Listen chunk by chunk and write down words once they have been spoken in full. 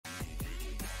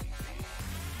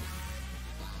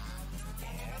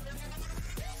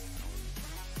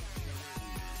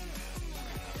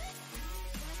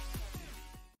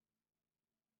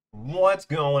What's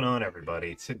going on,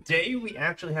 everybody? Today we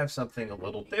actually have something a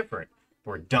little different.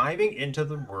 We're diving into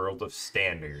the world of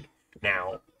Standard.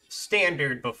 Now,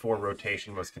 Standard before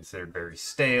rotation was considered very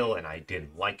stale, and I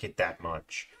didn't like it that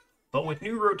much. But with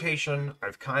new rotation,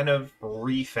 I've kind of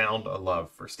refound a love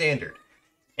for Standard.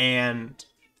 And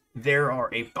there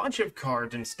are a bunch of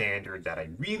cards in Standard that I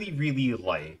really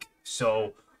like.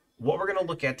 So, what we're going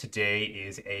to look at today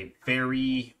is a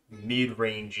very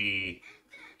mid-rangey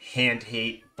hand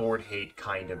hate, board hate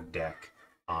kind of deck.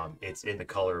 It's in the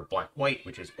color of black-white,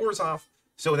 which is Orzhov.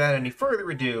 So without any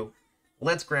further ado,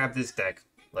 let's grab this deck.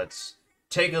 Let's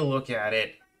take a look at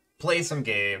it, play some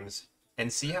games,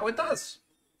 and see how it does.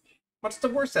 What's the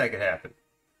worst that could happen?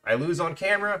 I lose on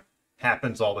camera?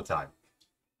 Happens all the time.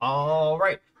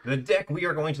 Alright, the deck we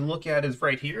are going to look at is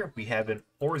right here. We have an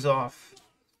Orzhov.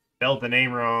 Spelled the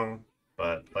name wrong,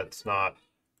 but let's not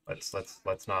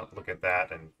look at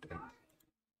that and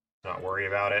not worry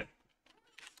about it.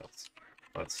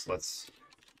 Let's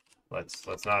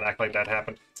not act like that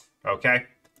happened. Okay.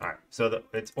 All right. So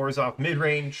it's Orzhov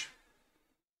Mid-Range.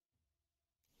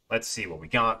 Let's see what we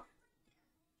got.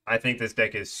 I think this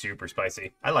deck is super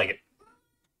spicy. I like it.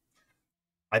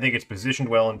 I think it's positioned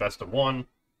well in best of one.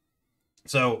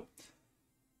 So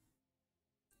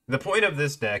the point of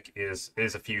this deck is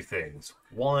a few things.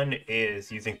 One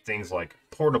is using things like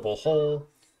Portable Hole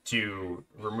to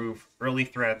remove early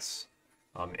threats,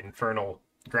 Infernal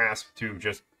Grasp to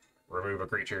just remove a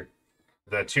creature.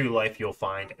 The 2 life you'll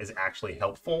find is actually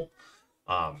helpful.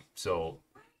 So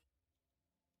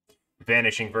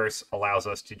Vanishing Verse allows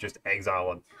us to just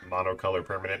exile a monocolor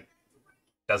permanent.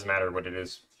 Doesn't matter what it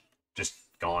is, just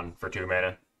gone for 2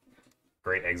 mana.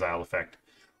 Great exile effect.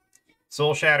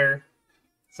 Soul Shatter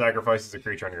sacrifices a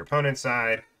creature on your opponent's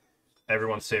side.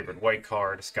 Everyone's favorite white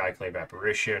card, Skyclave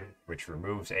Apparition, which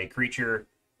removes a creature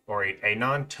or a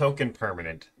non-token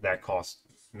permanent that costs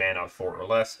mana 4 or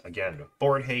less. Again,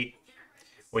 board hate.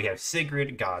 We have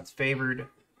Sigrid, God's Favored,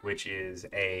 which is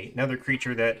another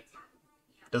creature that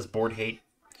does board hate.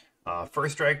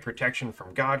 First strike, protection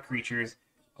from God creatures.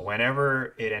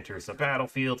 Whenever it enters the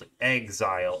battlefield,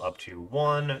 exile up to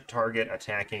 1 target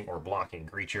attacking or blocking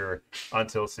creature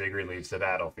until Sigrid leaves the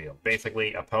battlefield.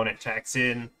 Basically, opponent attacks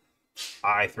in,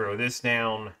 I throw this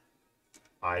down,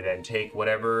 I then take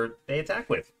whatever they attack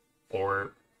with,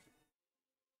 or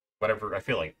whatever I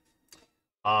feel like.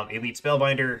 Elite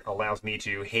Spellbinder allows me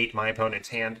to hate my opponent's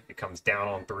hand. It comes down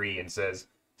on 3 and says,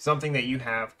 something that you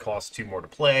have costs 2 more to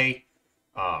play.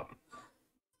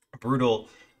 Brutal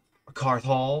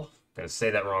Cathar, I'm going to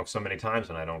say that wrong so many times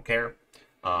and I don't care.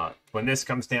 When this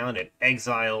comes down, it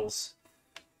exiles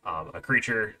a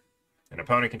creature an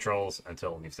opponent controls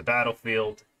until it leaves the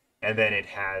battlefield. And then it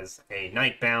has a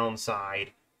Nightbound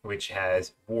side, which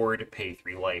has Ward, pay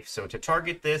 3 life. So to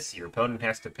target this, your opponent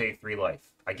has to pay 3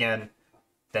 life. Again,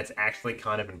 that's actually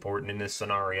kind of important in this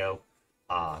scenario.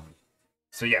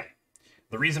 So yeah,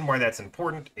 the reason why that's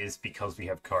important is because we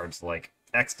have cards like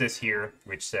Exodus here,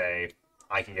 which say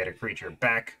I can get a creature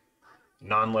back,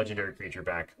 non-legendary creature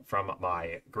back from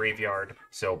my graveyard.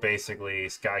 So basically,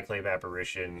 Skyclave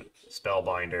Apparition,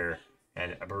 Spellbinder,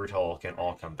 and Brutal can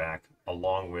all come back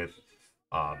along with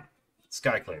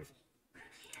Skyclave.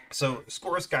 So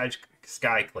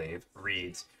Skyclave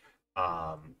reads,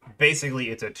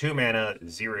 basically it's a 2 mana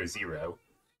 0/0,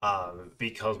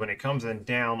 because when it comes in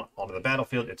down onto the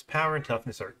battlefield, its power and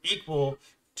toughness are equal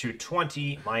to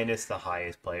 20 minus the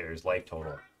highest player's life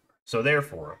total. So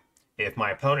therefore, if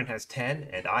my opponent has 10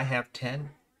 and I have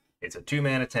 10, it's a 2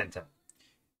 mana 10/10.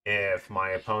 If my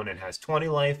opponent has 20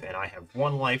 life and I have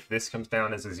 1 life, this comes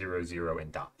down as a 0/0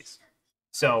 and dies.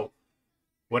 So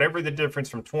whatever the difference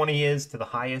from 20 is to the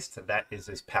highest, that is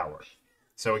his power.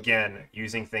 So again,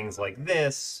 using things like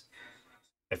this,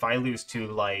 if I lose 2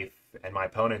 life and my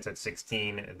opponent's at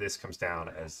 16, this comes down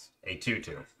as a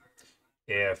 2/2.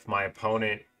 If my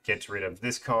opponent gets rid of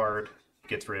this card,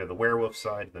 gets rid of the werewolf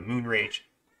side, the Moonrage,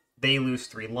 they lose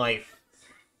 3 life,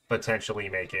 potentially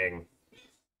making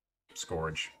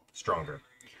Scourge stronger.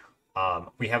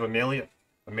 We have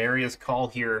Amelia's Call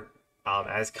here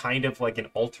as kind of like an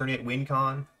alternate win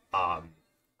con.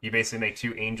 You basically make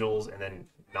 2 angels and then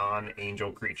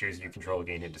non-angel creatures you control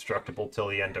gain indestructible till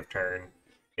the end of turn.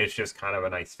 It's just kind of a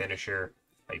nice finisher.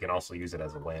 You can also use it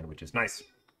as a land, which is nice.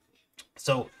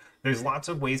 So there's lots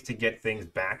of ways to get things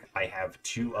back. I have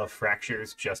 2 of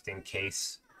Fractures just in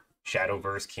case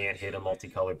Shadowverse can't hit a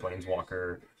multicolored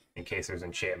Planeswalker, in case there's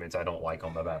enchantments I don't like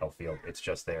on the battlefield. It's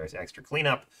just there as extra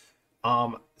cleanup.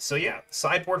 So yeah,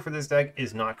 sideboard for this deck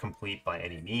is not complete by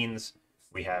any means.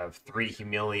 We have 3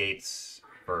 Humiliates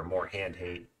for more hand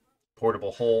hate,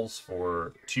 portable holes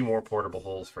for 2 more portable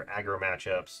holes for aggro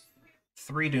matchups,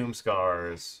 3 Doom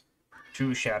Scars,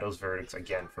 2 Shadow's Verdicts,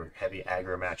 again for heavy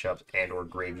aggro matchups and or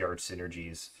graveyard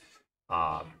synergies.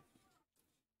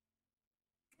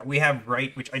 We have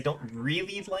Right, which I don't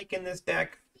really like in this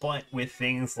deck, but with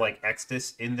things like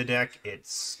Extus in the deck,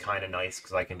 it's kind of nice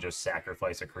because I can just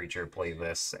sacrifice a creature, play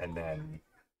this, and then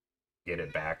get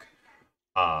it back.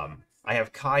 I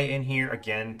have Kai in here,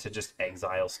 again, to just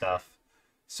exile stuff.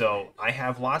 So I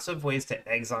have lots of ways to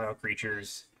exile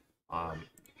creatures.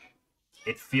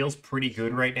 It feels pretty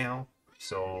good right now.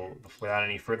 So without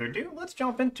any further ado, let's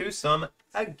jump into some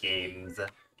games.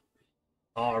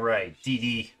 Alright,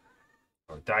 DD,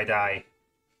 or Die,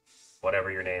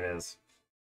 whatever your name is.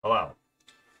 Hello.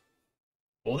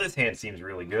 Well, this hand seems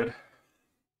really good.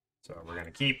 So we're going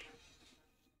to keep.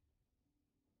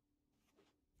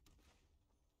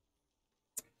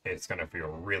 It's going to feel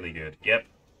really good. Yep.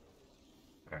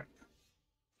 Alright.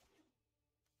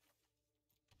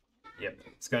 Yep,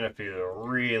 it's going to feel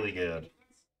really good.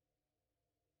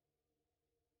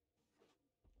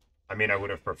 I mean, I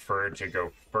would have preferred to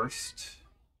go first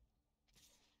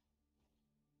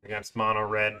against mono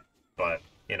red, but,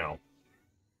 you know,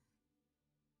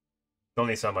 there's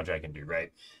only so much I can do,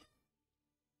 right?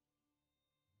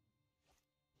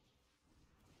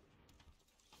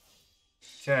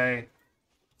 Okay,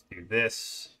 let's do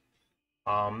this.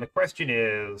 The question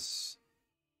is,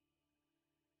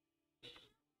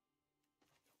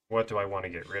 what do I want to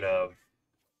get rid of?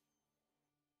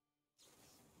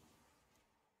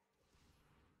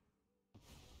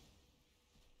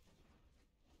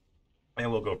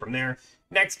 And we'll go from there.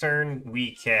 Next turn,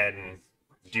 we can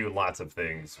do lots of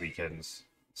things. We can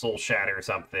Soul Shatter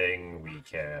something. We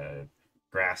can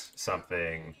Grasp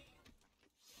something.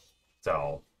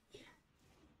 So,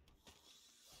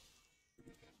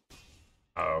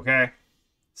 okay.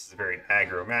 This is a very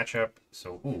aggro matchup.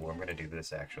 So, ooh, I'm going to do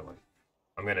this, actually.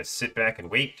 I'm going to sit back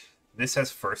and wait. This has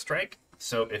First Strike.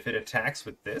 So, if it attacks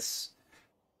with this,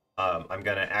 I'm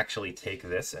going to actually take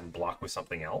this and block with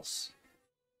something else.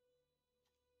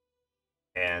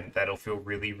 And that'll feel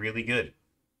really, really good.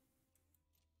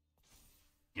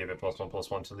 Give it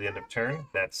 +1/+1 to the end of turn.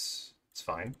 It's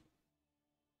fine.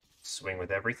 Swing with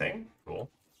everything. Cool.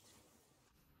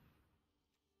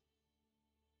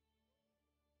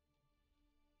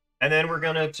 And then we're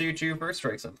gonna 2/2 First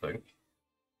Strike something.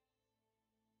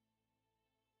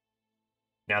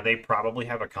 Now they probably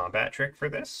have a combat trick for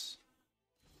this.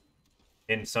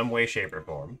 In some way, shape, or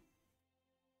form.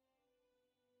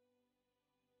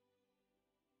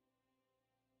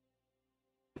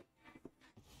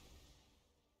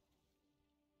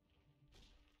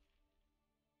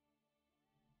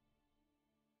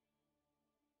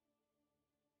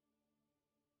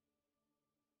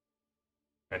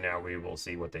 And now we will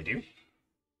see what they do.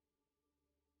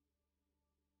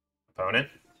 Opponent.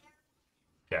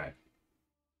 Okay.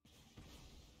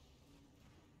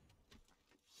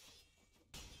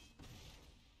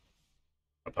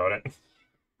 Opponent.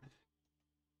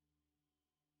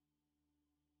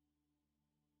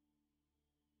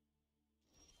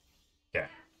 Okay.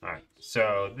 Alright.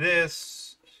 So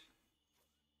this...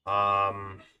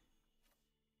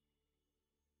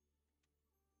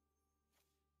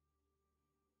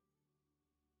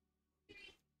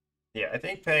 Yeah, I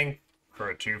think paying for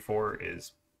a 2/4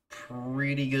 is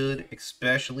pretty good,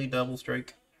 especially double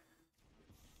strike.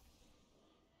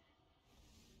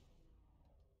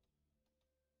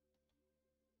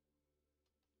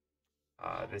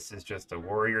 This is just a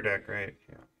warrior deck, right?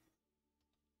 Yeah.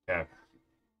 Yeah.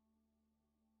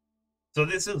 So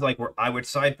this is like where I would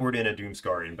sideboard in a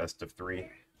Doomscar in best of 3.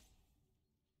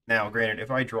 Now, granted,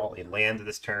 if I draw a land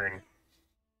this turn,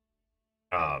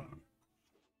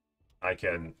 I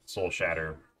can Soul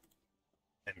Shatter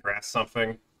and Grasp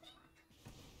something.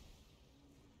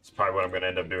 It's probably what I'm going to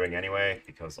end up doing anyway,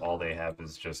 because all they have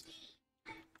is just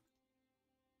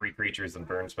 3 creatures and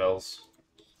burn spells.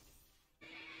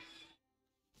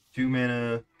 2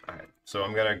 mana. Alright, so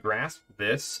I'm going to Grasp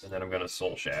this, and then I'm going to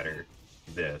Soul Shatter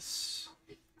this.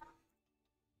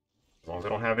 As long as I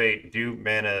don't have a do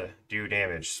mana, do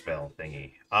damage spell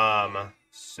thingy.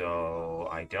 So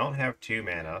I don't have 2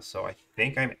 mana, so I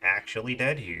think I'm actually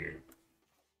dead here.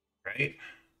 Right?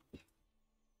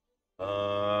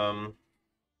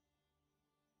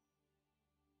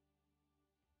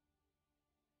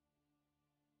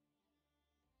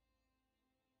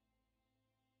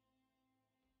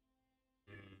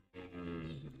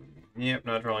 Yep,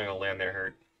 not drawing a land there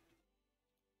hurt.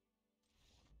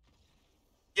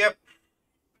 Yep.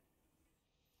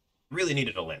 Really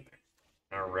needed a land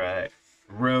there. Alright.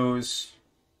 Rose.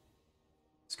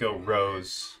 Let's go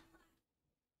Rose.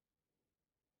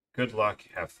 Good luck.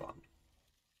 Have fun.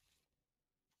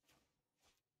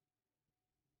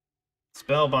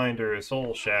 Spellbinder,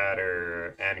 Soul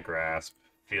Shatter, and Grasp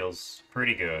feels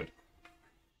pretty good.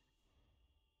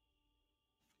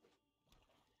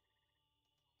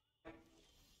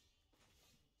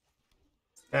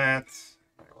 That.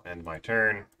 I will end my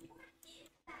turn.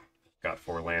 Got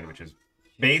 4 land, which is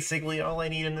basically all I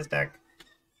need in this deck.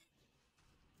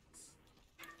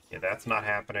 Yeah, that's not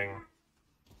happening.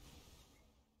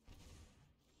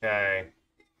 Okay.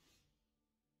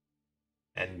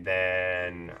 And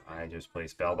then I just play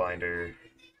Spellbinder.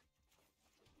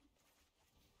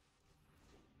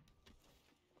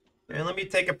 And let me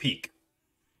take a peek.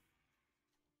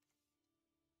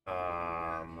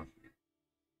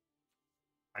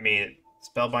 I mean,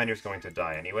 Spellbinder's going to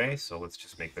die anyway, so let's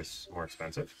just make this more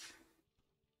expensive.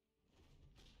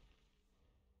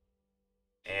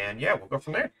 And yeah, we'll go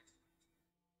from there.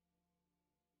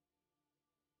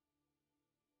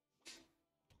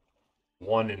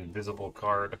 One invisible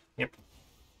card. Yep.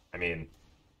 I mean...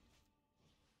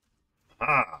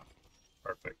 Ah!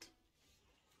 Perfect.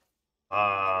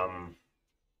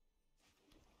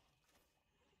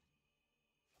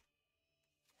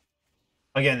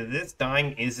 Again, this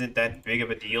dying isn't that big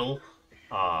of a deal.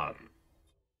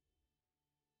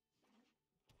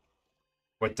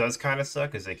 What does kind of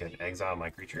suck is they can exile my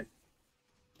creature.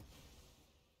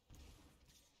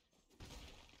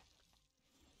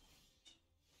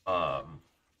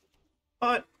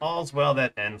 But all's well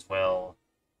that ends well.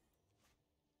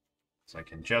 So I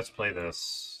can just play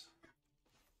this.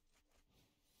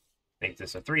 Make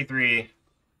this a 3/3.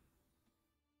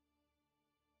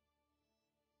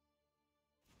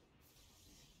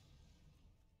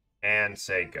 And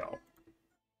say go.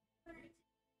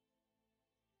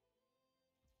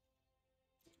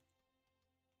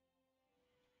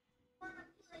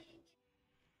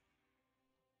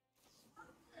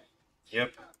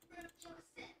 Yep.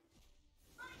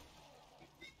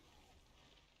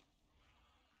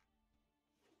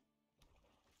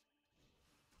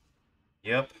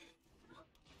 Yep.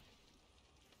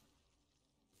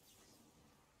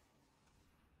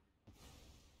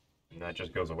 And that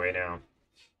just goes away now.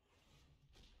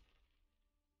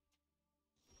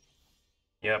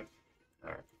 Yep.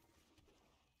 All right.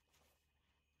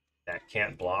 That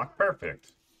can't block.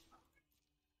 Perfect.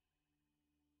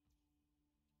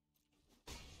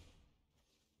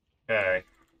 Okay.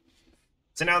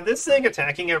 So now this thing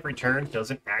attacking every turn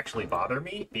doesn't actually bother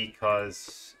me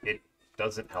because it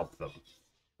doesn't help them,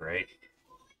 right?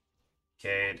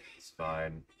 Cade, it's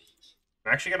fine.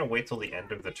 I'm actually going to wait till the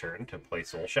end of the turn to play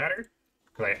Soul Shatter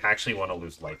because I actually want to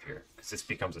lose life here because this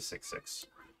becomes a 6/6.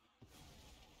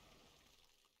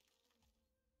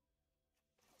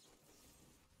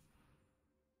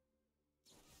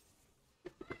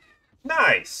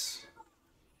 Nice!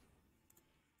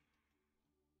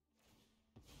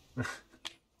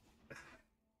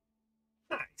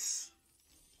 Nice.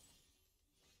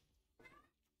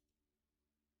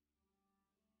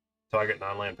 Target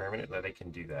non-land permanent, that they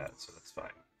can do that, so that's fine.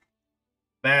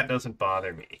 That doesn't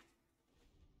bother me.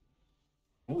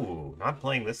 Ooh, not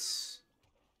playing this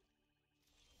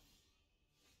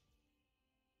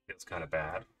feels kind of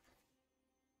bad.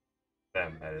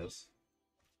 Them, that is.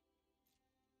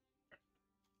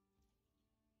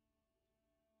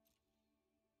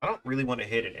 I don't really want to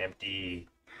hit an empty...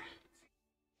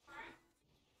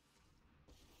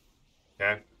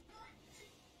 Okay.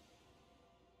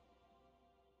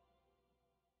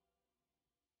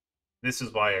 This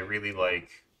is why I really like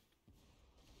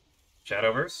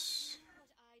Shadowverse.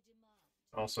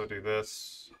 Also do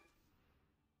this.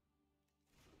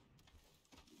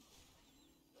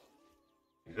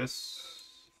 Do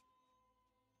this.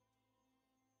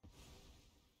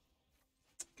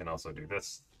 Can also do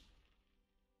this.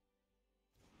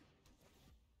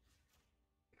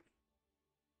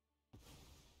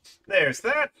 There's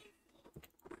that.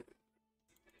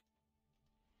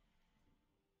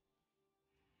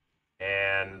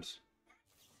 And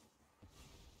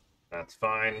that's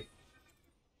fine.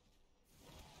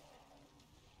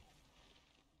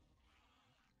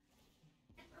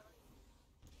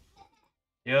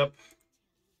 Yep.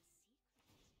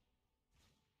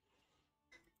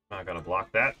 Not gonna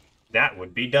block that. That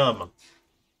would be dumb.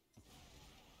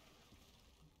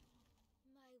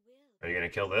 Are you gonna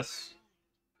kill this?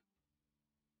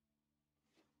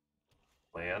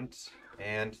 Land.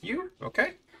 And you?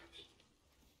 Okay.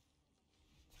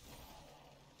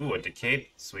 Ooh, a Decayed?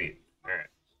 Sweet. Alright.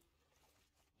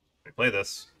 We play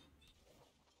this.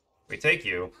 We take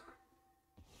you.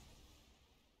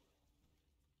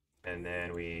 And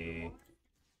then we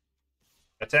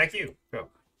attack you. Go.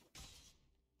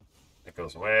 It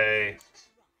goes away.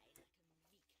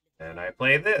 And I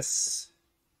play this.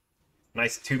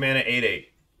 Nice 2-mana 8/8.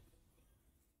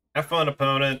 Have fun,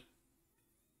 opponent.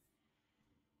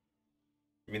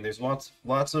 I mean, there's lots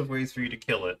of ways for you to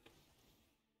kill it.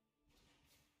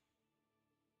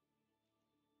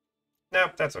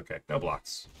 Nope, that's okay. No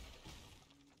blocks.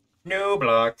 No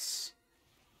blocks.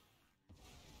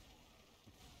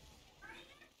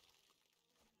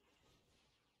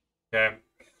 Okay.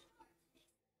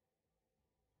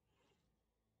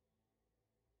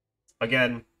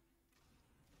 Again,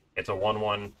 it's a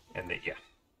 1/1, and yeah.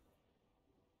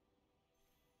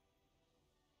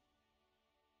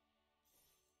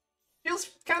 Feels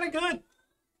kind of good.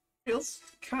 Feels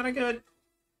kind of good.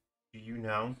 Do you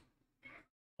know?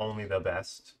 Only the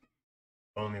best,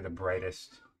 only the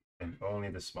brightest, and only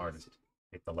the smartest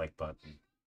hit the like button.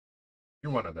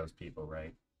 You're one of those people,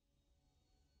 right?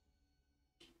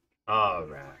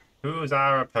 Alright. Who's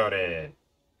our opponent?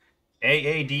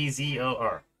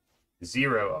 AADZOR.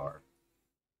 0R.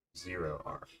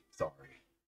 0R. Sorry.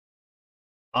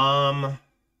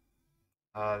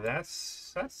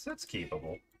 That's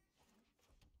keepable.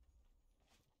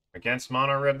 Against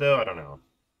mono red though, I don't know.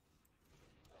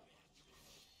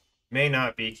 May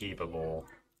not be keepable.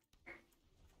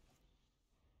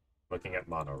 Looking at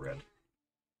mono red.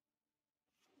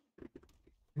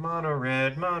 Mono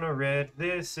red,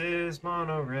 this is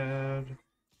mono red.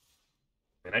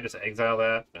 Can I just exile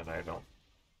that? And I don't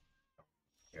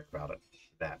care about it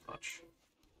that much.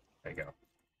 There you go.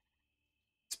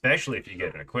 Especially if you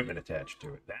get an equipment attached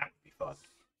to it. That would be fun.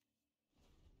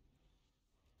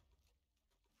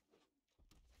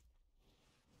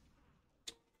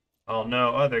 Oh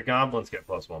no, other goblins get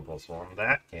 +1/+1.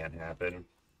 That can't happen.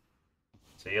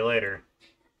 See you later.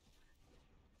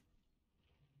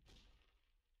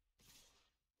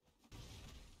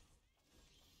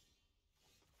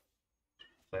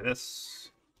 Play this.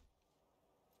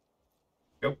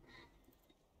 Go.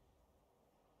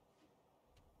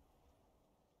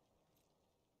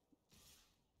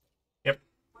 Yep.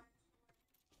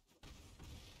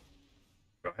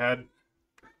 Go ahead.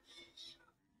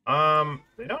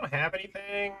 They don't have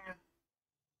anything.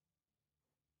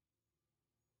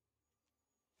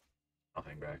 I'll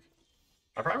hang back.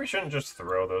 I probably shouldn't just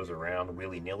throw those around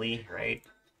willy-nilly, right?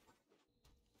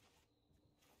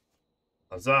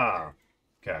 Huzzah!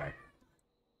 Okay.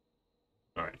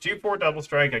 Alright, 2/4 double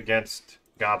strike against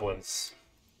goblins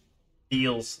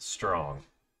feels strong.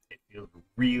 It feels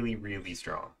really, really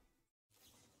strong.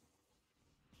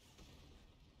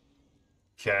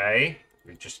 Okay.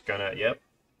 You're just gonna, yep.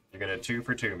 You're gonna 2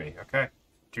 for 2 me. Okay.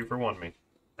 2 for 1 me.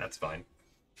 That's fine.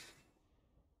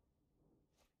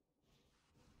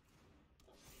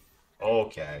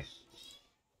 Okay.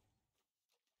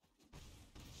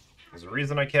 There's a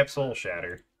reason I kept Soul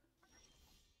Shatter.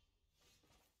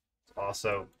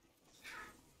 Also,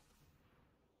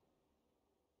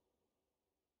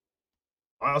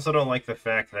 I also don't like the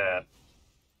fact that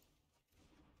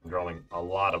I'm drawing a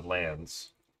lot of lands.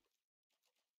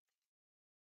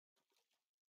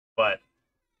 But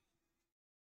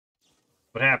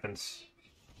what happens?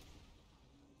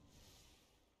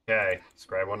 Okay,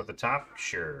 scribe one at the top?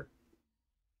 Sure.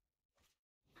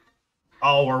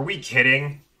 Oh, are we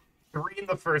kidding? 3 in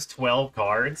the first 12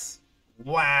 cards?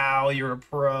 Wow, you're a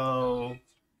pro.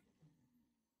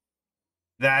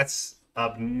 That's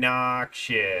obnoxious.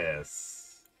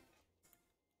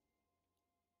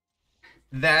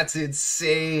 That's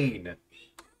insane.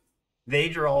 They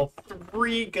draw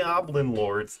 3 Goblin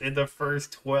Lords in the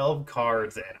first 12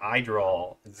 cards, and I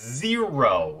draw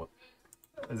 0.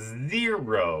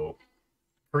 0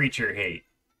 creature hate.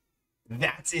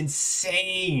 That's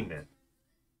insane.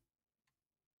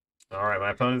 Alright, my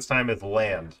opponent's time is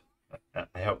land.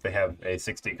 I hope they have a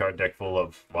 60-card deck full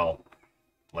of, well,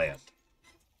 land.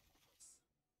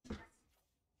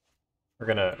 We're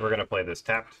gonna play this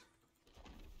tapped.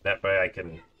 That way I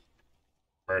can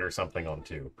murder something on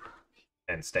 2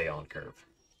 and stay on curve.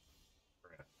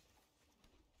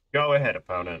 Go ahead,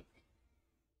 opponent.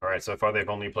 Alright, so far they've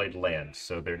only played land,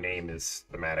 so their name is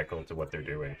thematical to what they're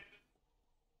doing.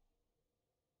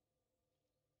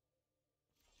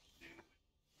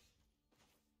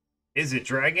 Is it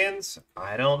dragons?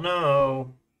 I don't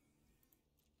know.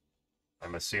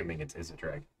 I'm assuming it's is it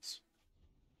dragons.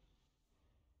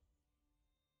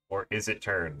 Or is it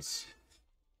turns?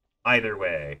 Either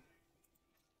way.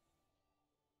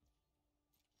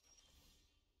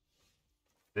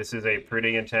 This is a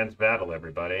pretty intense battle,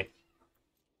 everybody.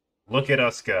 Look at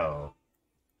us go.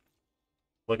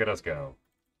 Look at us go.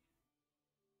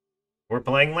 We're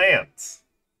playing lands.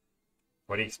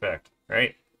 What do you expect,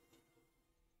 right?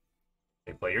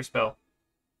 Okay, play your spell.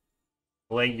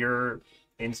 Play your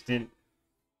instant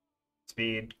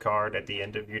speed card at the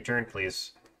end of your turn,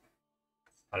 please.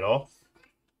 Hello?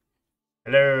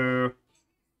 Hello?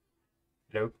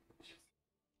 Hello?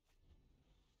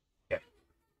 Okay.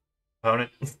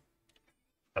 Opponent?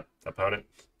 Opponent?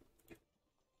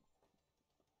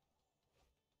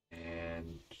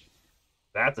 And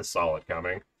that's a solid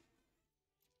coming.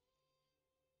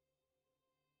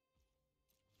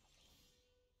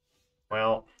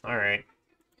 Well, alright.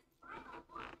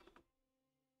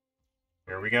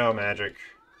 Here we go, Magic.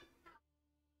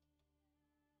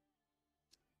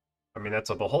 I mean, that's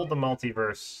a Behold the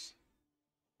Multiverse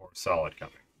or solid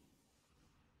coming.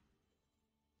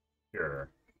 Sure.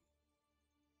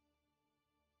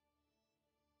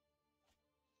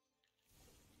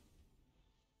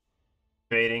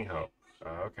 Fading Hope.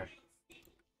 Okay.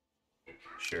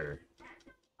 Sure.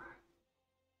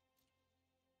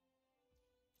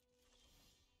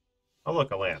 Oh,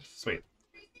 look, a land. Sweet.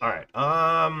 Alright,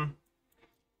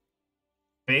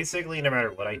 basically, no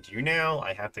matter what I do now,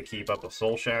 I have to keep up a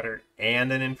Soul Shatter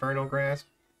and an Infernal Grasp.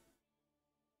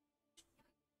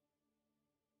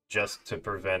 Just to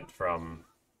prevent from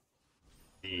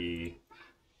the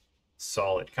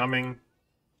solid coming.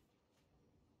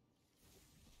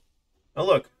 Oh,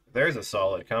 look, there's a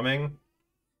solid coming.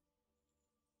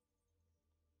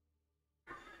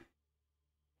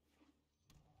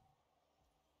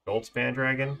 Goldspan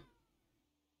Dragon.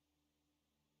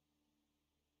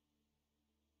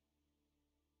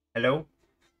 Hello?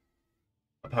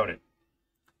 Opponent.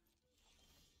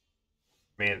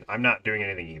 I mean, I'm not doing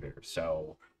anything either,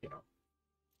 so, you know.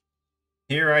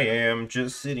 Here I am,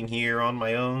 just sitting here on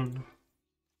my own.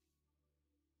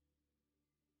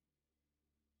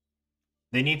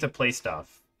 They need to play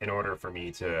stuff in order for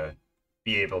me to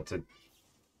be able to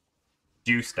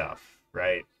do stuff,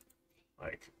 right?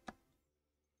 Like,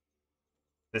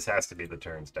 this has to be the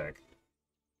turns deck.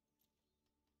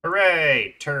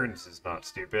 Hooray! Turns is not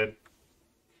stupid.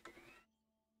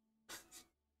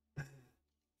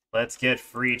 Let's get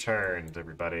free turns,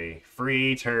 everybody.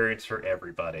 Free turns for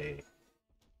everybody.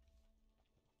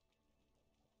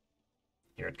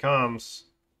 Here it comes.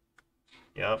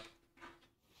 Yep.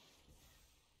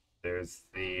 There is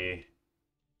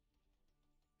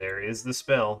the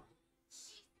spell.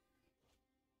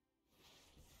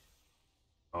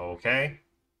 Okay.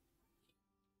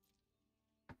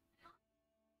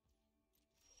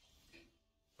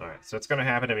 Alright, so it's going to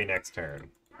happen to me next turn.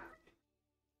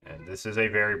 And this is a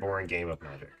very boring game of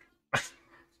Magic.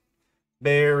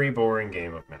 Very boring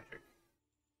game of Magic.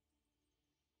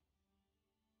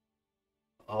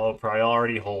 Oh,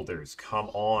 priority holders, come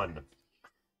on.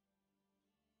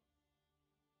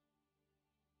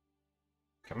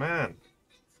 Come on.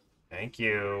 Thank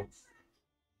you.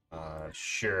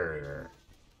 Sure.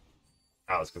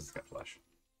 Oh, it's because it's got flesh.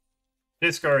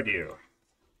 Discard you.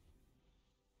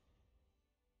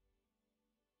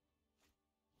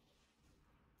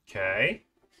 Okay.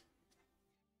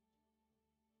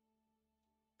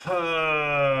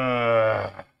 Da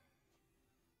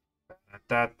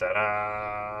da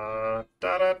da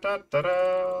da da da da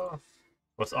da.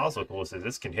 What's also cool is that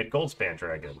this can hit Goldspan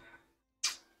Dragon.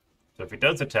 So if he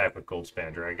does attack with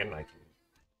Goldspan Dragon, I can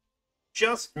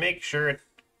just make sure it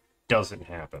doesn't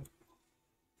happen.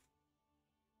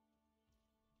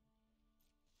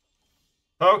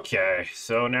 Okay,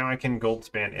 so now I can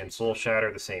Goldspan and Soul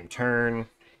Shatter the same turn,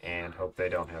 and hope they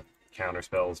don't have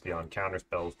counterspells beyond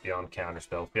counterspells beyond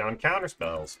counterspells beyond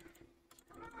counterspells.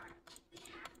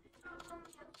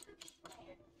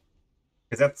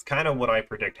 Because that's kind of what I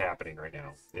predict happening right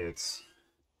now. It's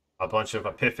a bunch of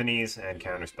epiphanies and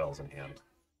counterspells in hand.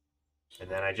 And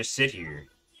then I just sit here.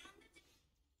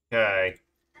 Okay.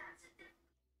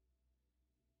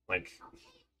 Like,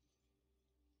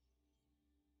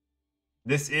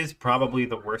 this is probably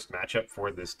the worst matchup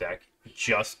for this deck,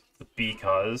 just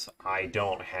because I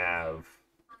don't have,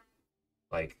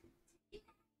 like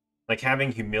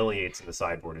having Humiliates in the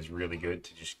sideboard is really good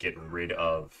to just get rid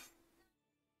of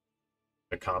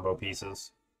the combo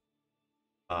pieces.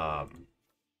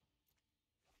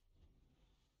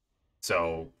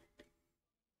 So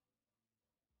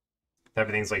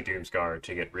everything's like Doomscar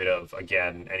to get rid of,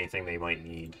 again, anything they might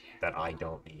need that I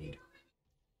don't need.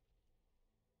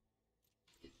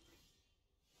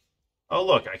 Oh,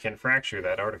 look, I can fracture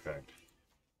that artifact.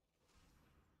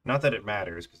 Not that it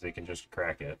matters, because they can just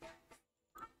crack it.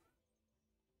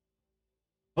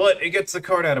 But it gets the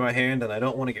card out of my hand, and I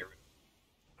don't want to get rid of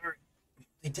it. Alright.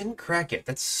 They didn't crack it.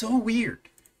 That's so weird.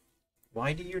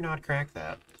 Why do you not crack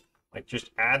that? Like,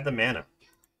 just add the mana.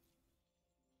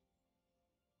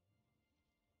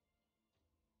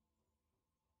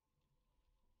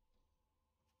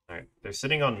 Alright, they're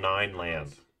sitting on 9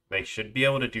 land. They should be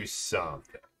able to do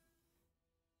something.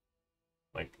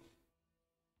 Like,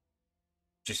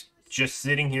 just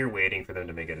sitting here waiting for them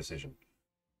to make a decision.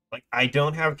 Like, I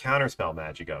don't have counterspell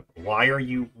magic up. Why are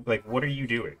you, like, what are you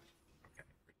doing? Okay.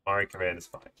 Alright, command is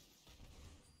fine.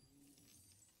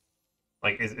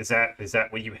 Like, is that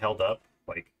what you held up?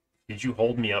 Like, did you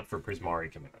hold me up for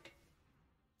Prismari command?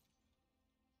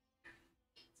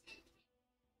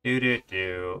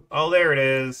 Do. Oh, there it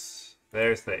is.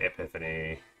 There's the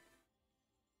epiphany.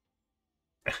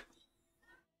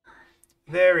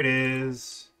 There it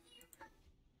is.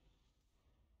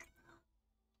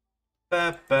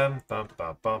 Ba bum bum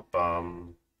bum bum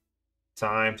bum.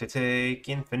 Time to take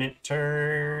infinite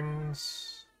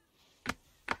turns.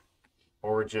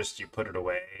 Or just you put it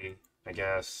away, I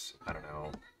guess. I don't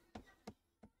know.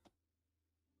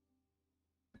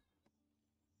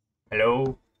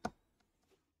 Hello?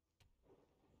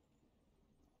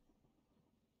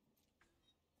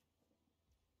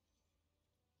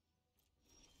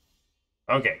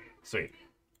 Okay, sweet.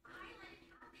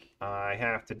 I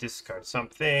have to discard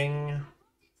something.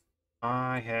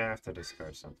 I have to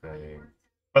discard something.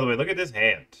 By the way, look at this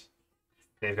hand.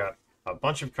 They've got a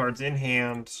bunch of cards in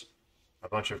hand, a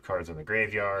bunch of cards in the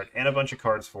graveyard, and a bunch of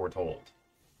cards foretold.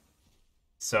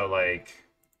 So, like,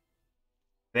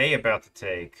 they about to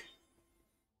take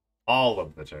all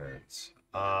of the turns.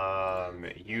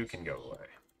 You can go away.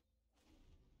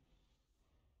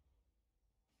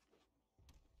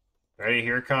 Ready,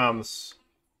 here it comes.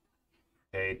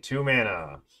 Pay 2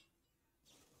 mana.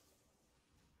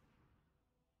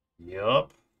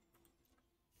 Yup.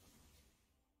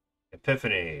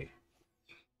 Epiphany.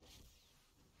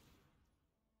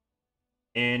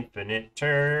 Infinite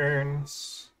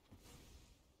turns.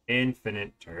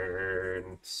 Infinite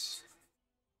turns.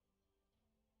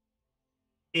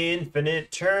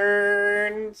 Infinite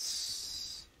turns.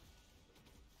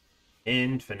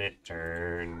 Infinite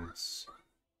turns.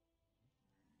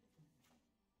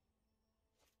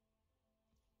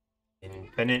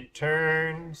 Infinite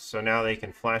turns. So now they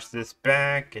can flash this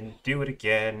back and do it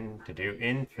again to do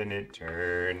infinite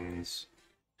turns.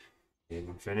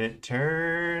 Infinite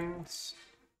turns.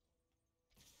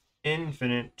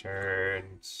 Infinite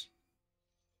turns.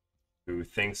 Who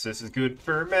thinks this is good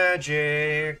for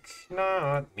Magic?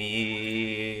 Not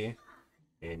me.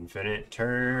 Infinite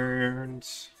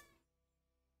turns.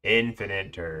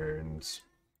 Infinite turns.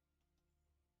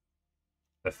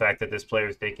 The fact that this player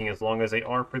is taking as long as they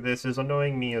are for this is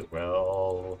annoying me as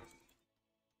well.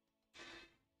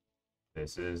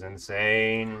 This is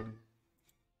insane.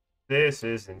 This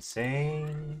is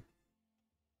insane.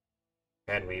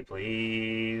 Can we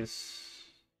please?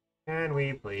 Can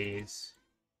we please?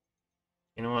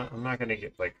 You know what? I'm not gonna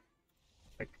get like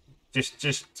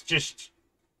just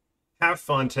have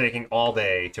fun taking all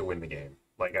day to win the game.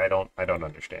 Like I don't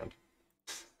understand.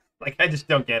 Like I just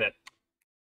don't get it.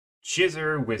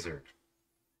 Chizzer Wizard.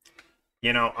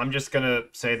 You know, I'm just gonna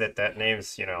say that that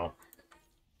name's, you know,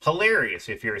 hilarious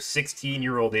if you're a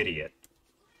 16-year-old idiot.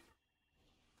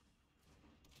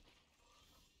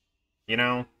 You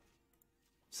know,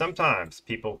 sometimes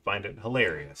people find it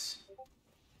hilarious.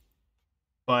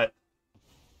 But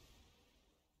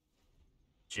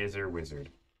Jizzer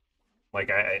Wizard. Like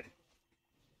oh,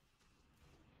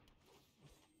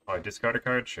 I discard a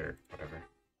card? Sure, whatever.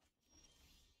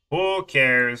 Who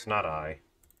cares? Not I.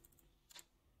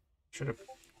 Should have.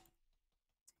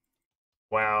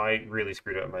 Wow, I really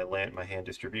screwed up my hand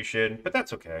distribution, but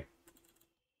that's okay.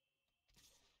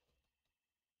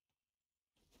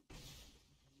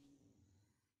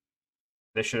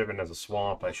 This should have been as a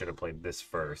swamp. I should have played this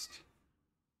first.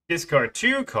 Discard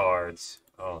 2 cards.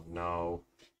 Oh no.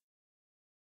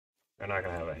 They're not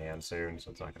gonna have a hand soon,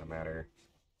 so it's not gonna matter.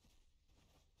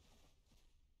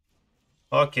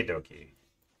 Okie dokie.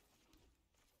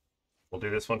 We'll do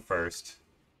this one first.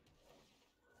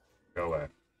 Go away.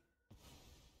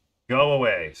 Go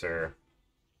away, sir.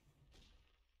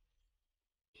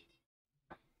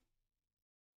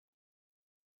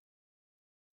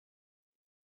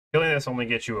 Killing this only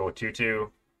gets you a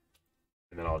 2/2,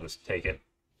 and then I'll just take it.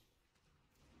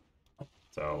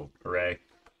 So, hooray.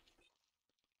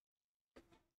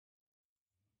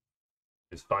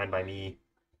 It's fine by me.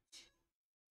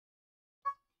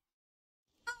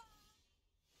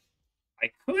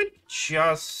 I could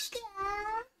just...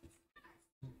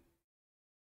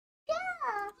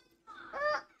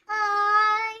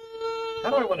 How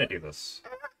do I want to do this?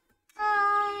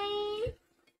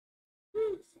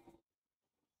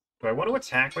 Do I want to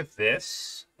attack with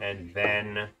this, and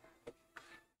then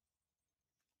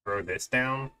throw this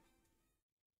down?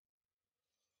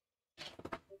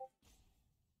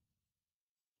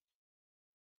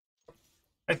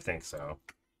 I think so.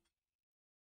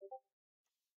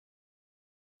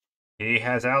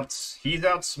 He's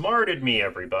outsmarted me,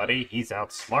 everybody. He's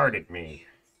outsmarted me.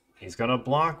 He's gonna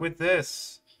block with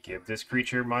this. Give this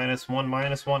creature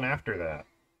 -1/-1 after that.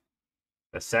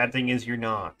 The sad thing is you're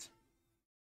not.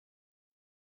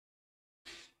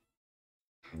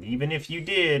 And even if you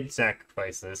did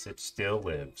sacrifice this, it still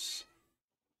lives.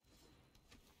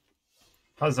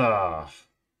 Huzzah!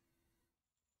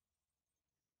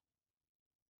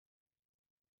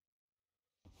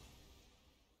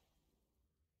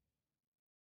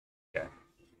 Okay.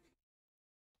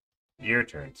 Your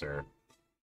turn, sir.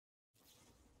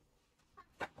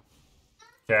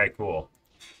 Okay, cool.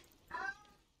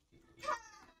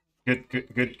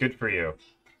 Good for you.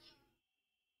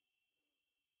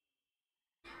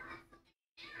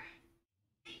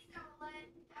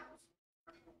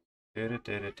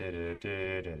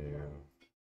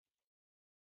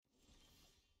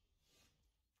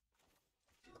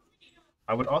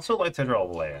 I would also like to draw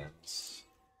lands.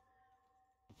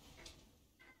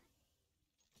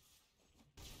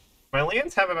 My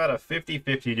lands have about a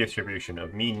 50-50 distribution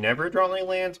of me never drawing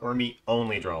lands or me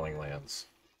only drawing lands.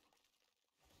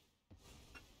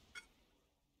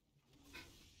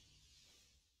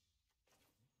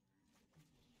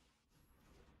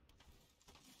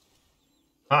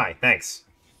 Hi, thanks.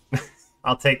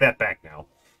 I'll take that back now.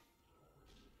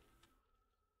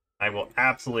 I will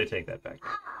absolutely take that back.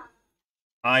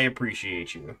 I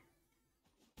appreciate you.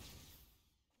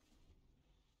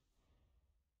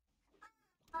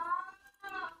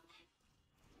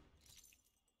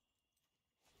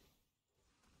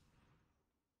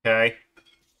 Okay.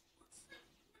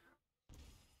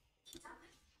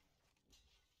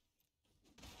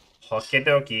 Okie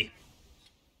dokie.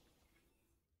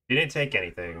 Didn't take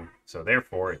anything, so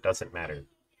therefore it doesn't matter.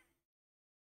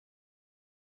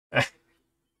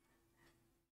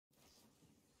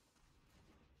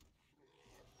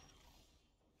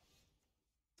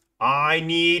 I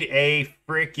need a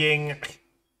freaking...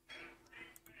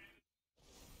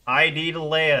 I need a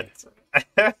land.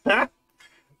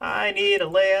 I need a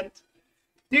land.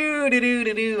 Do, I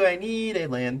need a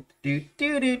land. Do,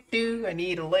 I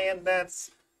need a land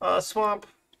that's a swamp.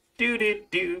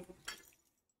 Do.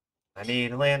 I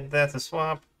need a land that's a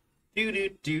swamp.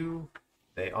 Do.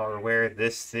 They are aware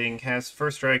this thing has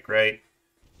first strike, right?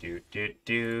 Do.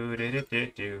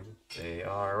 They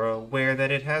are aware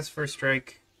that it has first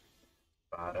strike.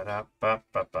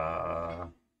 Ba-da-da-ba-ba-ba.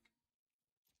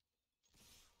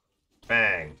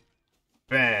 Bang.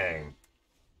 Bang.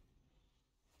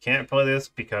 Can't play this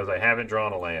because I haven't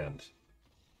drawn a land.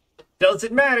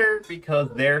 Doesn't matter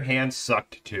because their hand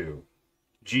sucked too.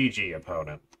 GG,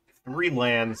 opponent. 3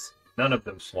 lands, none of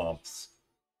them swamps.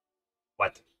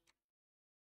 What?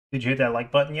 Did you hit that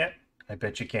like button yet? I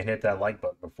bet you can't hit that like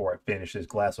button before I finish this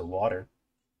glass of water.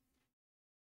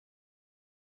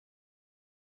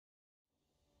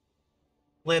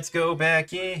 Let's go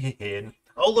back in.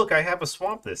 Oh, look, I have a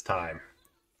swamp this time.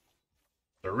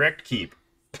 Direct keep.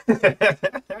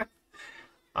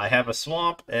 I have a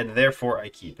swamp, and therefore I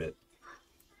keep it.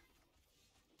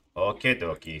 Okay,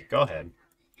 dokie. Go ahead.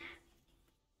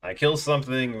 I kill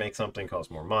something, make something cost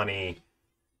more money.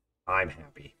 I'm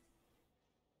happy.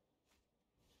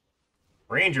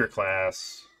 Ranger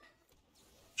class.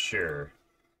 Sure.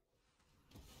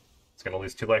 It's gonna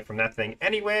lose 2 life from that thing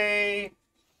anyway.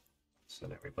 So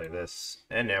now we play this,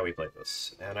 and now we play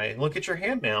this. And I look at your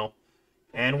hand now,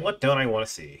 and what don't I want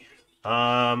to see?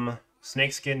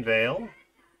 Snakeskin Veil.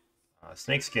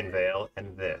 Snakeskin Veil,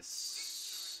 and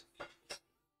this.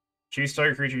 Choose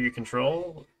target creature you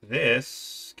control.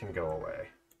 This can go away.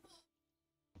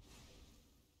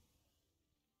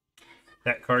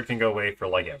 That card can go away for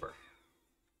like ever.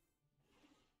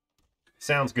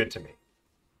 Sounds good to me.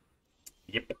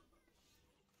 Yep.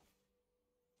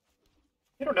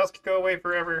 You know what else could go away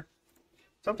forever?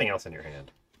 Something else in your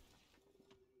hand.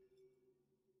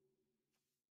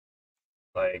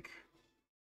 Like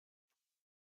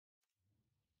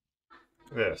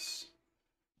this.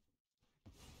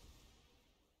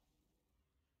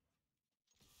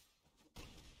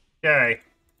 Okay.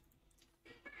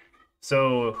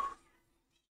 So,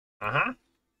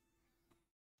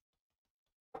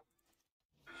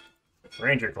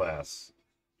 Ranger class.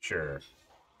 Sure.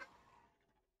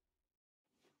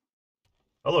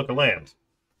 Oh, look, a land.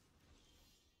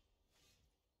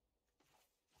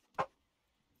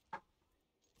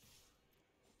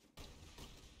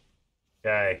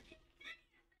 Okay.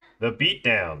 The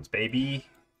beatdowns, baby.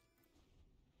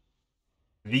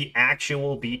 The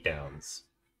actual beatdowns.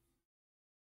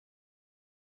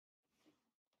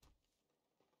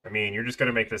 I mean, you're just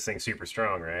gonna make this thing super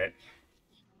strong, right?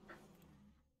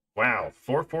 Wow,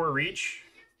 4/4 reach?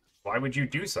 Why would you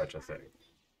do such a thing?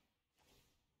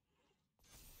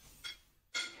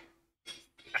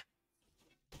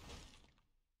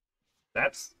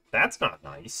 That's not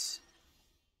nice.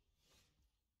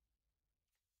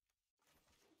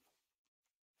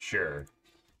 Sure.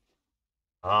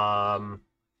 How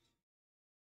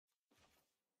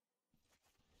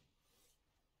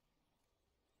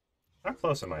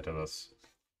close am I to this?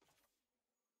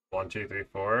 1, 2, 3,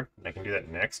 4. And I can do that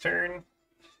next turn.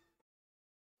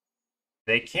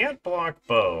 They can't block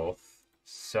both,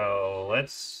 so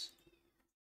let's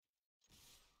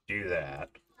do that.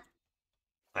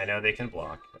 I know they can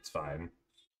block. That's fine.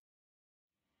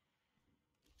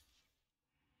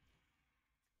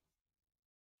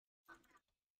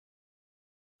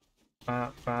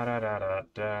 Ba, ba, da, da, da,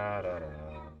 da, da, da.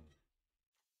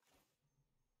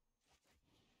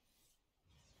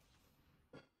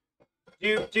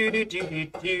 Do, do, do, do, do,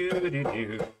 do, do,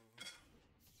 do.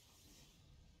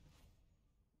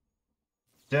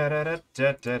 Da, da, da,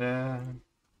 da, da, da.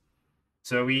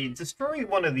 So we destroy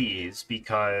one of these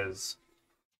because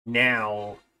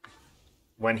now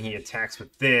when he attacks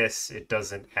with this, it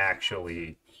doesn't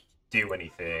actually do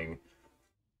anything.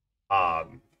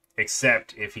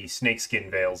 Except if he Snakeskin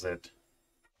Veils it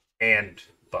and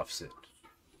buffs it.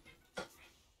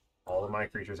 All of my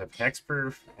creatures have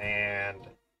hexproof and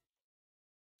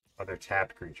other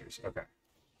tapped creatures. Okay.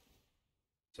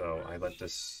 So I let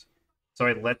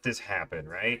this happen,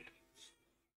 right?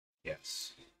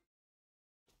 Yes.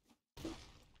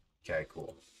 Okay,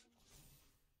 cool.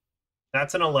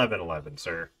 That's an 11/11,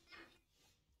 sir.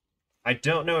 I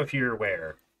don't know if you're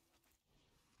aware,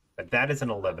 but that is an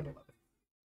 11/11.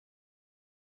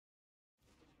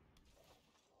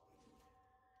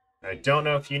 I don't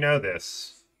know if you know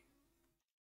this,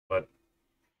 but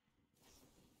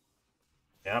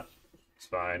yep, it's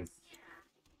fine.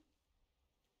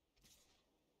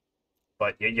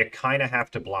 But you kind of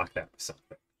have to block that with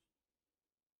something.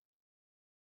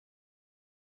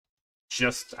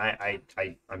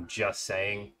 I'm just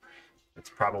saying,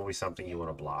 it's probably something you want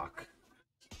to block.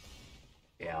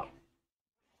 Yeah.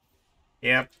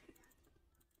 Yep.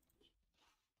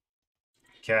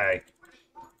 Okay.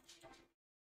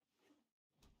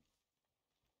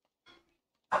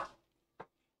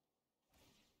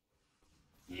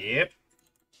 Yep.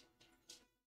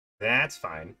 That's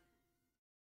fine.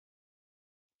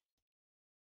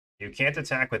 You can't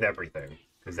attack with everything,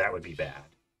 because that would be bad.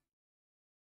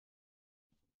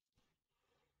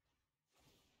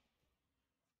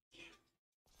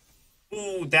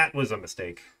 Ooh, that was a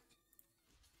mistake.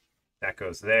 That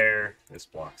goes there. This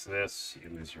blocks this. You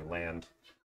lose your land.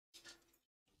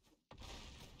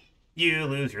 You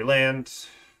lose your land.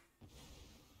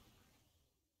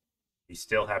 You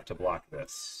still have to block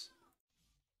this.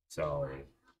 So,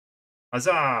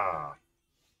 huzzah!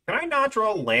 Can I not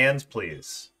draw lands,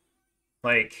 please?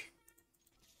 Like,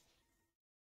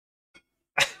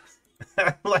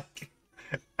 like,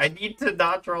 I need to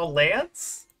not draw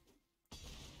lands?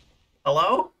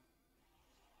 Hello?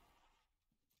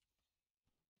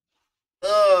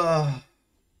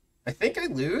 I think I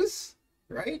lose,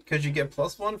 right? Because you get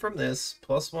 +1 from this,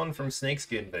 +1 from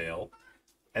Snakeskin Veil,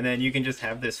 and then you can just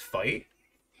have this fight.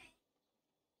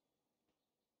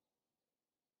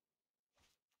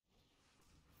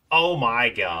 Oh my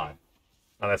god.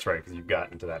 Oh, that's right, because you've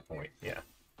gotten to that point. Yeah.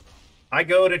 I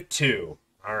go to 2.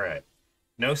 Alright.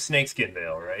 No Snakeskin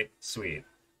Veil, right? Sweet.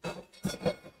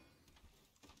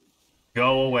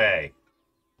 Go away.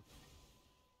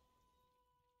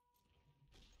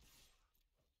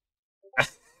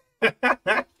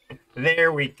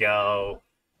 There we go.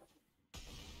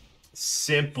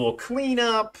 Simple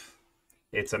cleanup.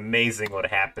 It's amazing what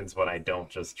happens when I don't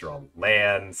just draw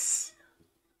lands.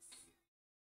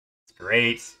 It's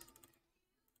great.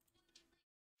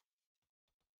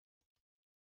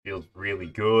 Feels really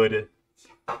good.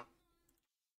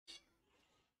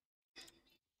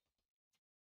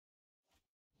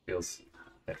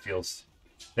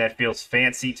 That feels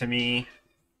fancy to me.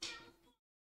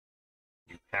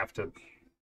 You have to.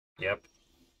 Yep.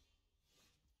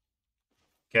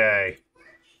 Okay.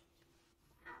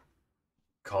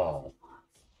 Call.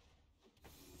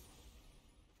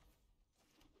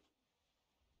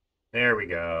 There we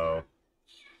go.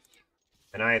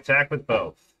 And I attack with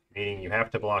both, meaning you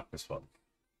have to block this one.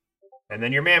 And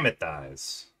then your mammoth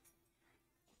dies.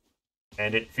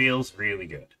 And it feels really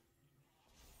good.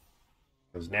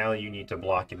 Because now you need to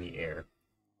block in the air.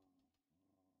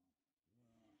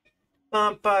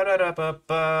 Hey,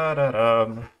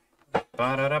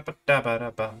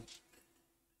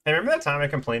 remember that time I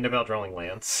complained about drawing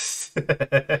lands?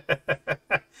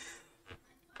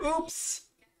 Oops.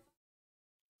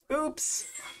 Oops.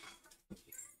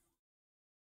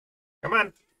 Come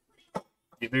on.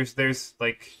 There's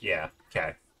like, yeah,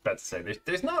 okay. About to say,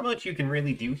 there's not much you can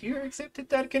really do here except hit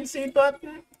that concede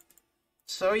button.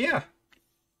 So yeah.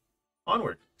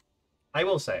 Onward. I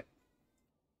will say,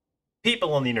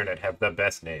 people on the internet have the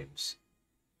best names.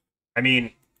 I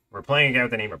mean, we're playing a guy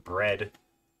with the name of Bread.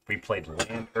 We played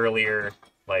Land earlier.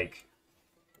 Like,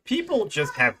 people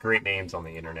just have great names on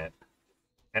the internet.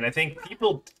 And I think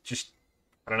people just,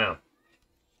 I don't know.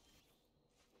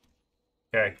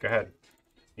 Okay, go ahead.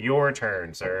 Your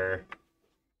turn, sir.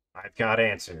 I've got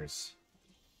answers.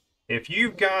 If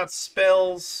you've got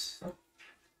spells,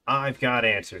 I've got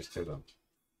answers to them.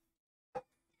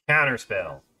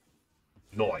 Counterspell.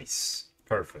 Nice.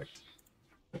 Perfect.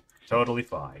 Totally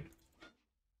fine.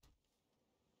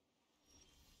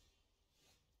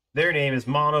 Their name is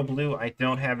Mono Blue. I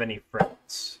don't have any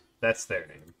friends. That's their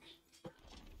name.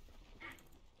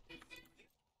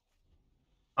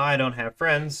 I don't have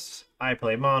friends. I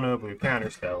play Mono Blue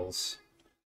counterspells.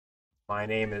 My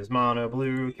name is Mono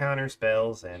Blue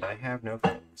counterspells, and I have no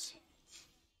friends.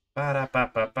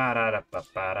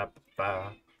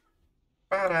 Ba-da-ba-ba-ba-da-ba-ba-da-ba-ba.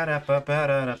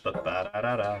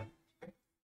 Ba-da-da-ba-ba-da-ba-ba-da-da-da.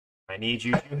 I need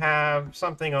you to have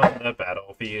something on the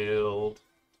battlefield.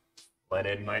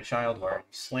 Lennon, my child, why are you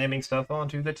slamming stuff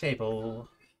onto the table?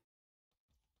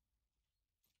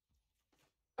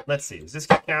 Let's see, does this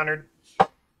get countered?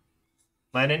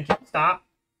 Lennon, can you stop?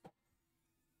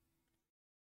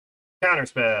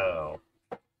 Counterspell.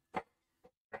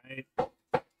 Right.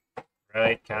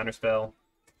 Right, counterspell.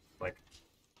 Like,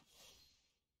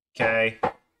 okay,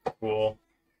 cool.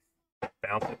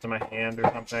 Bounce it to my hand or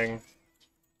something.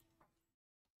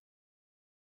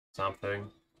 Something.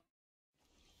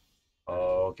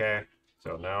 Okay,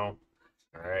 so no.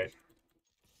 Alright.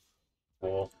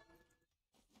 Cool.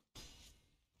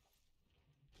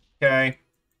 Okay.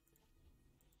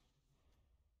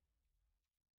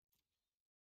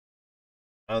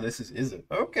 Oh, this is it.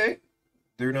 Okay.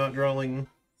 They're not drawing.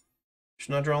 She's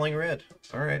not drawing red.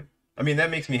 Alright. I mean, that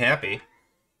makes me happy.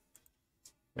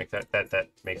 Like, that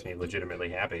makes me legitimately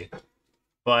happy.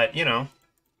 But, you know,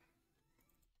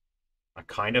 I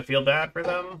kind of feel bad for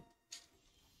them.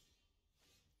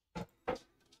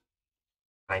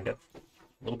 Kind of.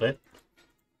 A little bit.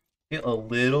 Feel a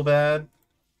little bad,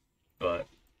 but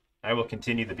I will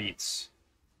continue the beats.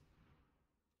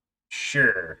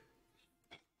 Sure.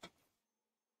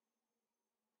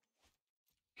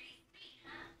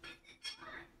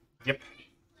 Yep.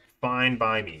 Fine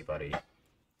by me, buddy.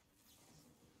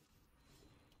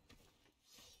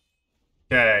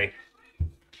 Okay.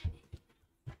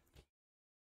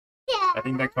 I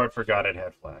think that card forgot it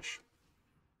had flash.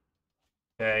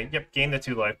 Okay, yep, gain the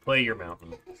 2 life. Play your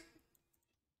mountain.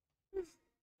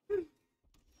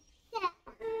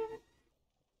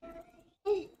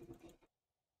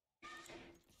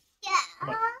 Come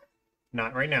on.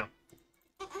 Not right now.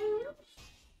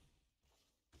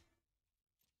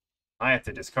 I have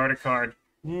to discard a card.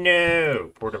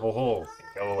 No! Portable Hole.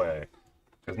 Go away.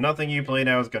 Because nothing you play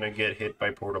now is going to get hit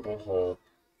by Portable Hole.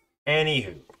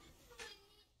 Anywho.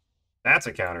 That's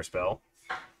a counterspell.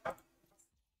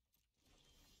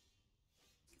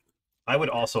 I would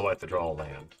also like to draw a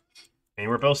land. I mean,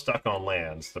 we're both stuck on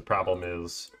lands. The problem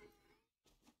is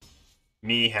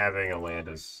me having a land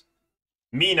is...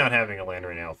 Me not having a land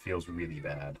right now feels really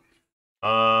bad.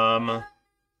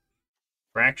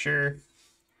 Fracture.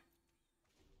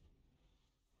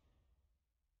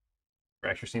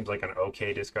 Fracture seems like an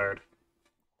okay discard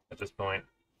at this point.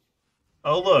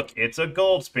 Oh, look, it's a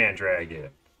Goldspan Dragon.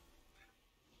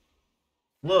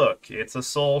 Look, it's a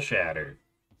Soul Shatter.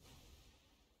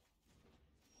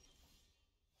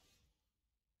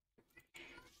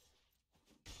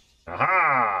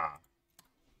 Aha!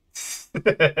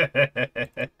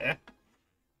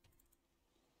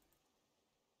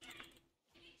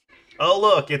 Oh,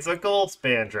 look, it's a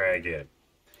Goldspan Dragon.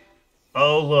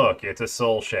 Oh, look, it's a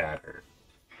Soul Shatter.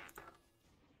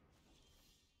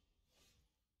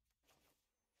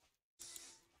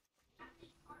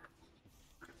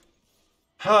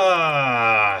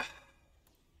 Ah,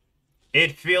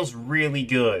 it feels really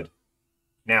good.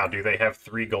 Now, do they have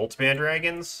 3 Goldspan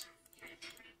Dragons?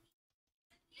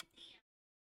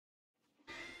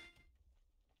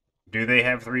 Do they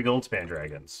have 3 Goldspan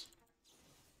Dragons?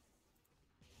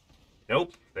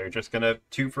 Nope, they're just gonna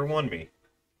 2-for-1 me.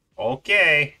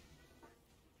 Okay.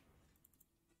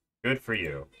 Good for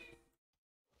you.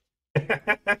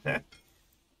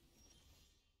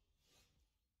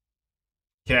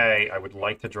 Okay, I would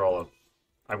like to draw a...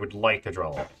 I would like to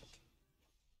draw a land.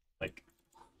 Like,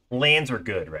 lands are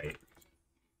good, right?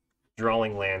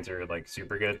 drawing lands are like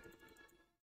super good.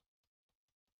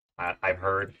 I've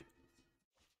heard.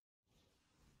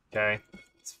 Okay,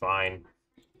 it's fine.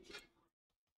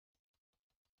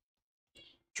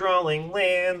 Drawing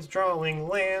lands,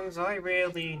 I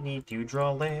really need to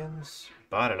draw lands.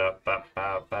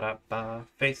 Ba-da-da-ba-ba-ba-da-ba.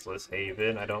 Faceless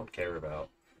Haven, I don't care about.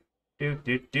 Because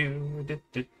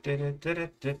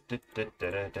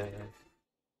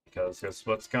guess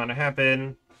what's gonna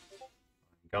happen?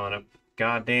 I'm gonna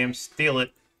goddamn steal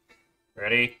it.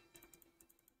 Ready?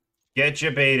 Get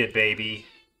you baited, baby.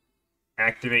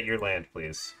 Activate your land,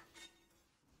 please.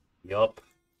 Yup.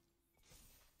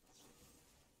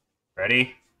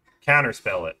 Ready?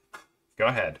 Counterspell it. Go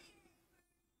ahead.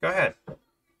 Go ahead.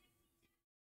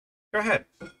 Go ahead.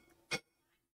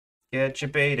 Get you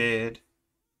baited.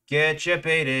 Get you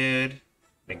baited.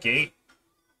 Negate?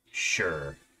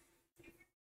 Sure.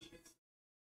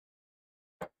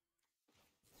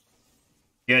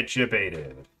 Get you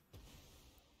baited.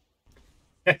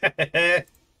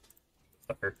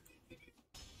 Sucker.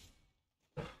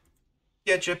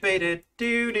 Get you baited.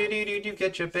 Do do do do do.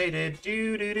 Get you baited.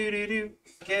 Do do do do do.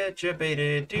 Get you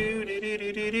baited. Do do do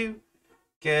do do do.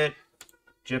 Get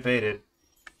you baited.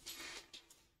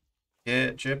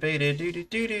 Get you baited. Do do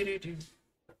do do do do.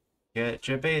 Get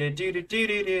you baited. Do do do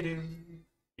do do do.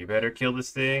 You better kill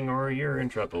this thing or you're in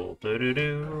trouble. Do do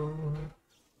do.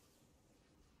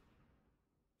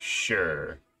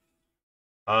 Sure.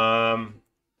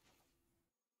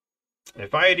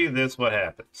 If I do this, what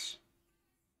happens?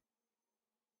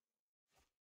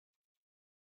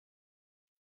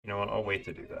 You know what? I'll wait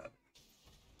to do that.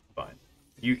 Fine.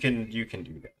 You can do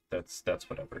that. That's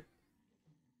whatever.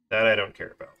 That I don't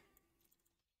care about.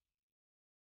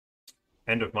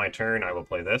 End of my turn, I will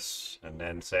play this, and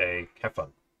then say, have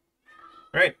fun.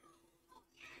 Right.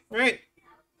 Right.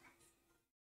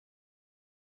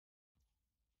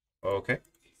 Okay.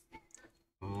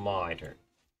 My turn.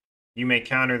 You may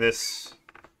counter this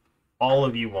all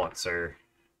of you want, sir.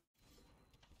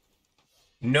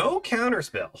 No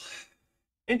counterspell.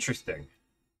 Interesting.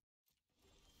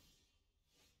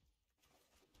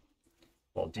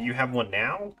 Well, do you have one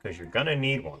now? Because you're gonna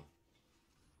need one.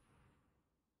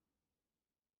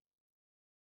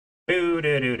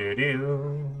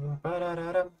 Boo-doo-doo-doo-doo.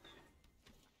 Ba-da-da-da.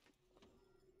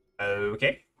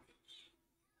 Okay.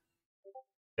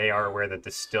 They are aware that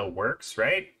this still works,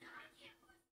 right?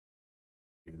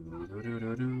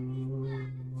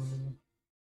 Do-do-do-do-do.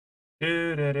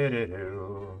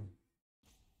 Do-do-do-do-do.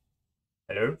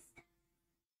 Hello?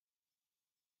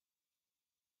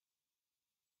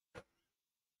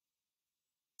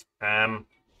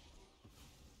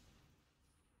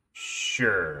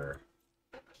 Sure.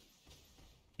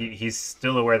 He's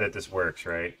still aware that this works,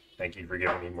 right? Thank you for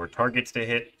giving me more targets to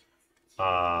hit.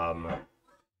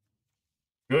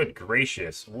 Good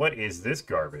gracious. What is this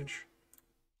garbage?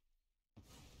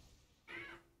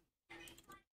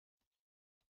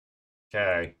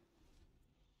 Okay.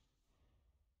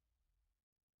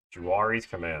 Juari's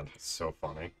Command. It's so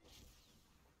funny.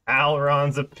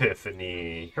 Alron's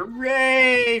Epiphany.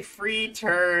 Hooray! Free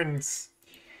turns!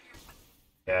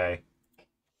 Okay.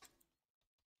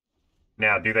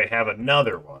 Now, do they have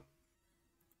another one?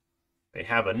 They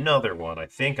have another one. I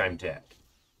think I'm dead.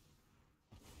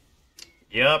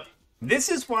 Yep. This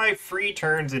is why free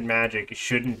turns in Magic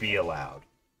shouldn't be allowed,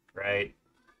 right?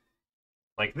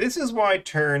 Like, this is why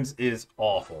turns is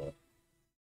awful.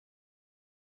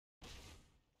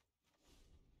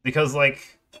 Because,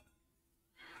 like,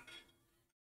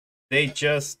 they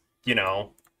just, you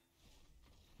know,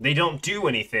 they don't do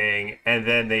anything, and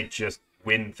then they just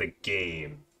win the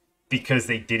game because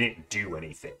they didn't do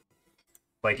anything.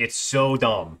 Like, it's so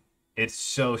dumb. It's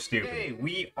so stupid. Hey,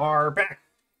 we are back.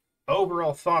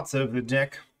 Overall thoughts of the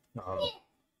deck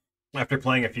after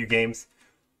playing a few games.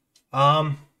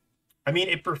 I mean,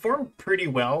 it performed pretty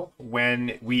well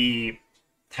when we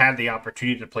had the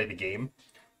opportunity to play the game.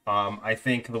 I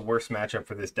think the worst matchup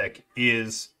for this deck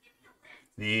is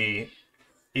the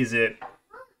Is It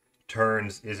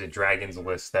Dragons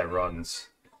list that runs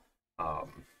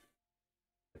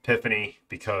Epiphany,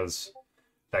 because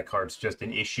that card's just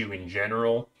an issue in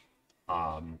general.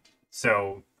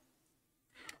 So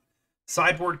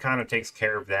sideboard kind of takes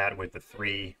care of that with the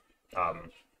 3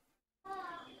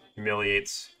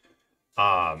 humiliates.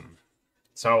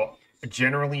 So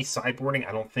generally sideboarding,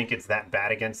 I don't think it's that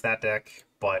bad against that deck,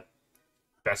 but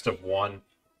best of 1,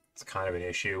 it's kind of an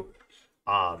issue.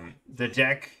 The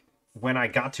deck, when I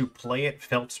got to play it,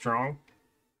 felt strong.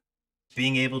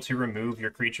 Being able to remove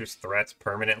your creature's threats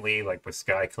permanently, like with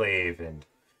Skyclave and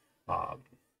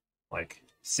like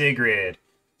Sigrid,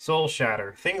 Soul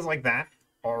Shatter, things like that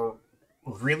are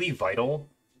really vital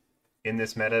in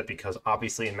this meta because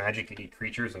obviously in Magic you need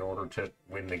creatures in order to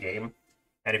win the game.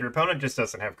 And if your opponent just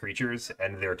doesn't have creatures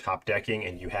and they're top decking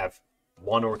and you have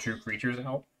 1 or 2 creatures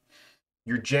out,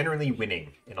 you're generally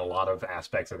winning in a lot of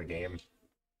aspects of the game.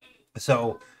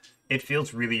 So it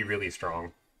feels really, really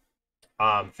strong.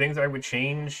 Things I would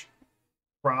change,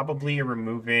 probably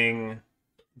removing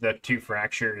the 2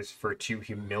 fractures for 2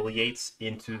 humiliates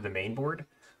into the main board.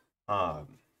 And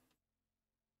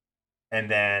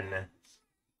then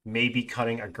maybe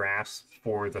cutting a grasp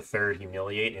for the 3rd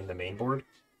humiliate in the main board.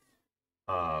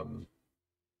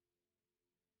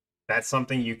 That's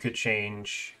something you could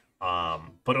change.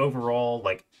 But overall,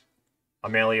 like,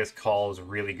 Amelia's Call is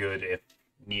really good if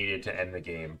needed to end the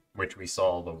game, which we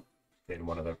saw in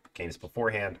one of the games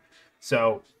beforehand.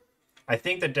 So I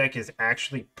think the deck is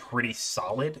actually pretty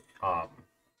solid.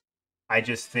 I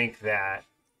just think that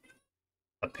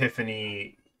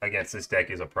Epiphany against this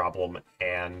deck is a problem,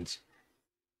 and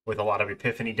with a lot of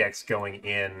Epiphany decks going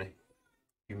in,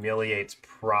 Humiliates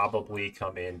probably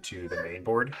come into the main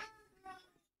board.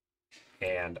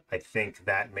 And I think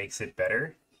that makes it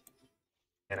better.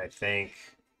 And I think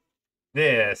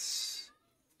this,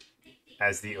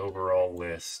 as the overall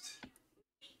list,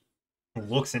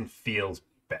 looks and feels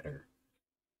better.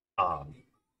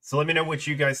 So let me know what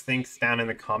you guys think down in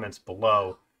the comments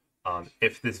below.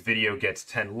 If this video gets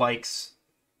 10 likes,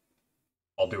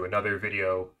 I'll do another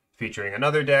video featuring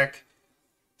another deck.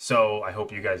 So I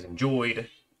hope you guys enjoyed.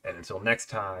 And until next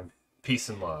time, peace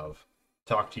and love.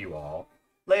 Talk to you all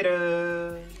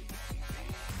later.